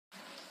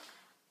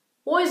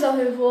What is up,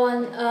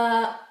 everyone?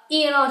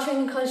 Ian, our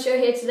Training Card Show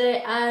here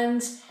today,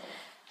 and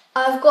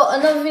I've got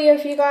another video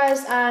for you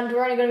guys, and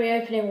we're only going to be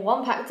opening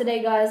one pack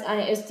today, guys, and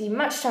it is the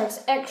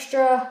Attax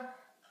Extra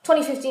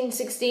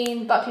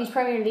 2015-16 Buckley's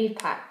Premier League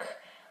pack.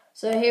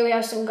 So here we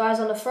have some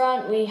guys on the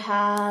front. We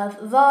have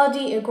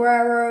Vardy,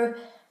 Aguero,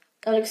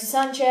 Alexis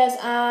Sanchez,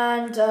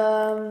 and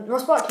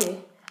Ross Barkley.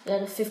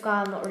 Then the fifth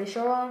guy I'm not really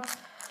sure on.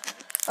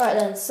 Alright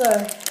then, so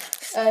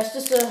it's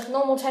just a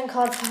normal 10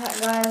 card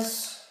pack,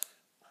 guys.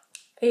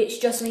 It's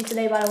just me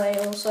today, by the way,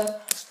 also.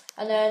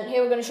 And then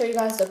here we're going to show you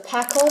guys the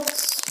pack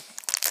odds.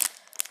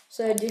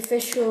 So the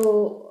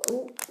official...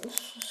 Ooh,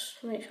 let's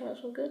just make sure that's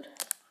all good.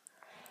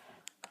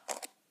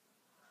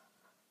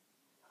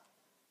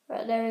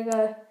 Right, there we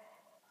go.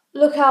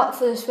 Look out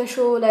for the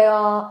special. They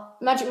are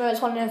Magic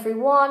Moments 1 in every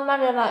 1,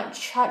 Man of the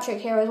Match, Hat-Trick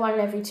Heroes 1 in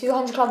every 2,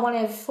 100 Club 1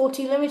 in every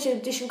 40. Limited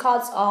edition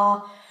cards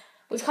are,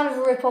 which kind of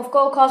a rip-off.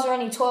 Gold cards are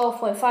only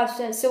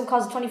 12.5%, silver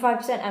cards are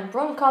 25%, and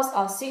bronze cards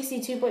are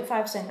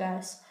 62.5%,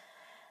 guys.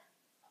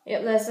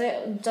 Yep, there's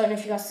it. Don't know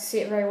if you guys can see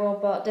it very well,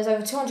 but there's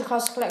over 200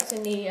 cards to collect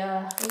in the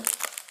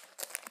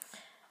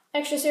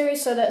extra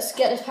series, so let's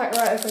get this pack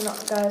right open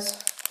up, guys.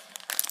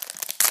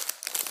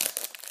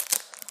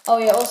 Oh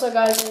yeah, also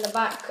guys, in the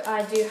back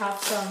I do have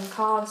some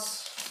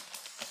cards,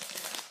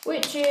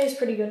 which is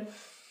pretty good.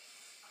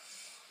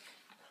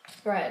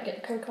 Right,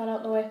 get the code card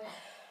out of the way.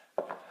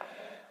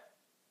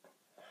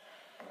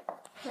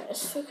 Right,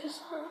 let's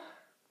focus on.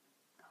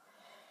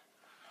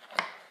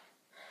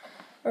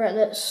 Alright,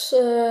 let's,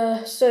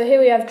 so here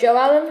we have Joe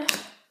Allen.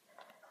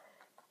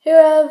 Here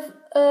we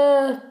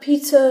have,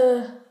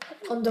 Peter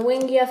on the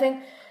wingy, I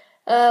think.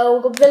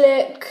 We've got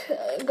Bilic,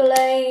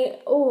 Galay,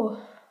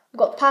 we've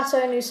got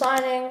Pato, new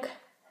signing.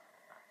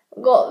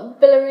 We've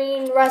got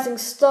Bellerin, rising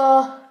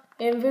star.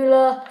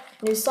 Mbula,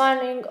 new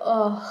signing.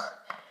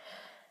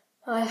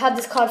 I've had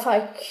this card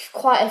fight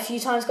quite a few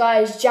times,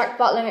 guys. Jack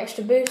Butler,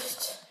 extra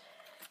boost.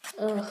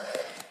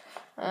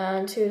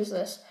 And who's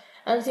this?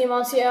 Anthony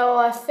Martial,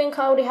 I think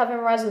I already have him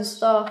Rising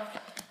Star.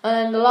 And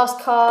then the last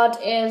card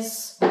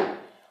is...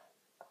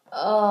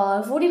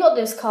 I've already got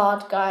this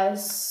card,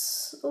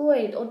 guys.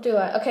 Wait, or do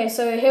I? Okay,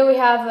 so here we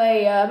have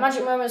a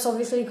Magic Moments,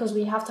 obviously, because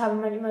we have to have a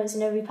Magic Moments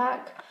in every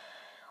pack.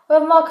 We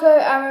have Marco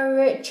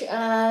Aronrich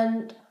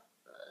and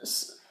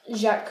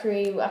Jacques,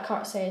 I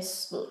can't say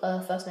his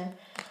first name.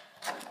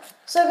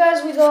 So,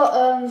 guys, we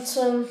got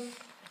some...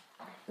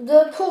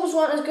 The pulls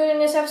weren't as good in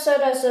this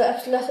episode as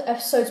the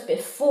episodes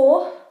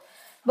before.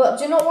 But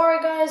do not worry,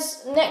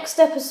 guys. Next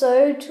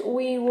episode,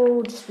 we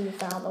will just move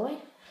that out of the way.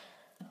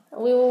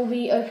 We will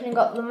be opening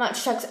up the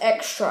Attax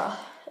Extra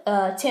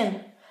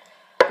tin,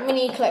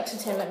 mini collector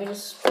tin. Let me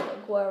just put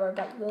Aguero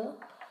back there.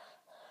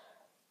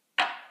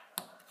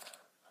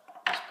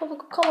 Come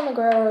on,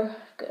 Aguero.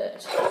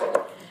 Good.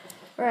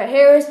 Right,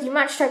 here is the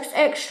Attax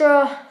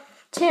Extra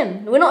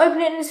tin. We're not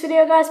opening it in this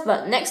video, guys,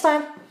 but next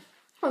time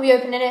I'll be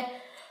opening it.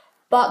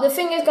 But the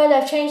thing is, guys,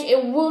 I've changed.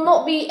 It will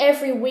not be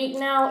every week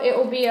now. It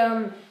will be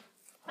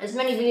as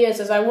many videos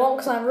as I want,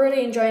 because I'm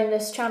really enjoying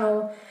this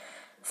channel.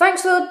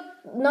 Thanks for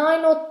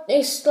 9 or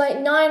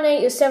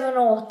 8 or 7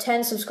 or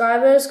 10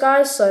 subscribers,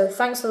 guys, so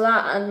thanks for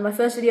that, and my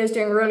first video is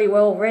doing really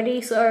well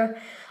already, so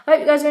I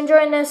hope you guys are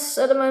enjoying this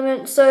at the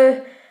moment.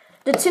 So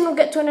the tin will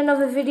get to in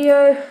another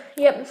video.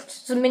 Yep,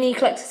 it's a mini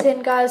collector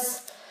tin,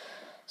 guys.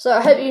 So I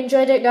hope you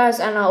enjoyed it,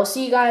 guys, and I'll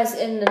see you guys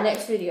in the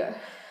next video.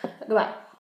 Goodbye.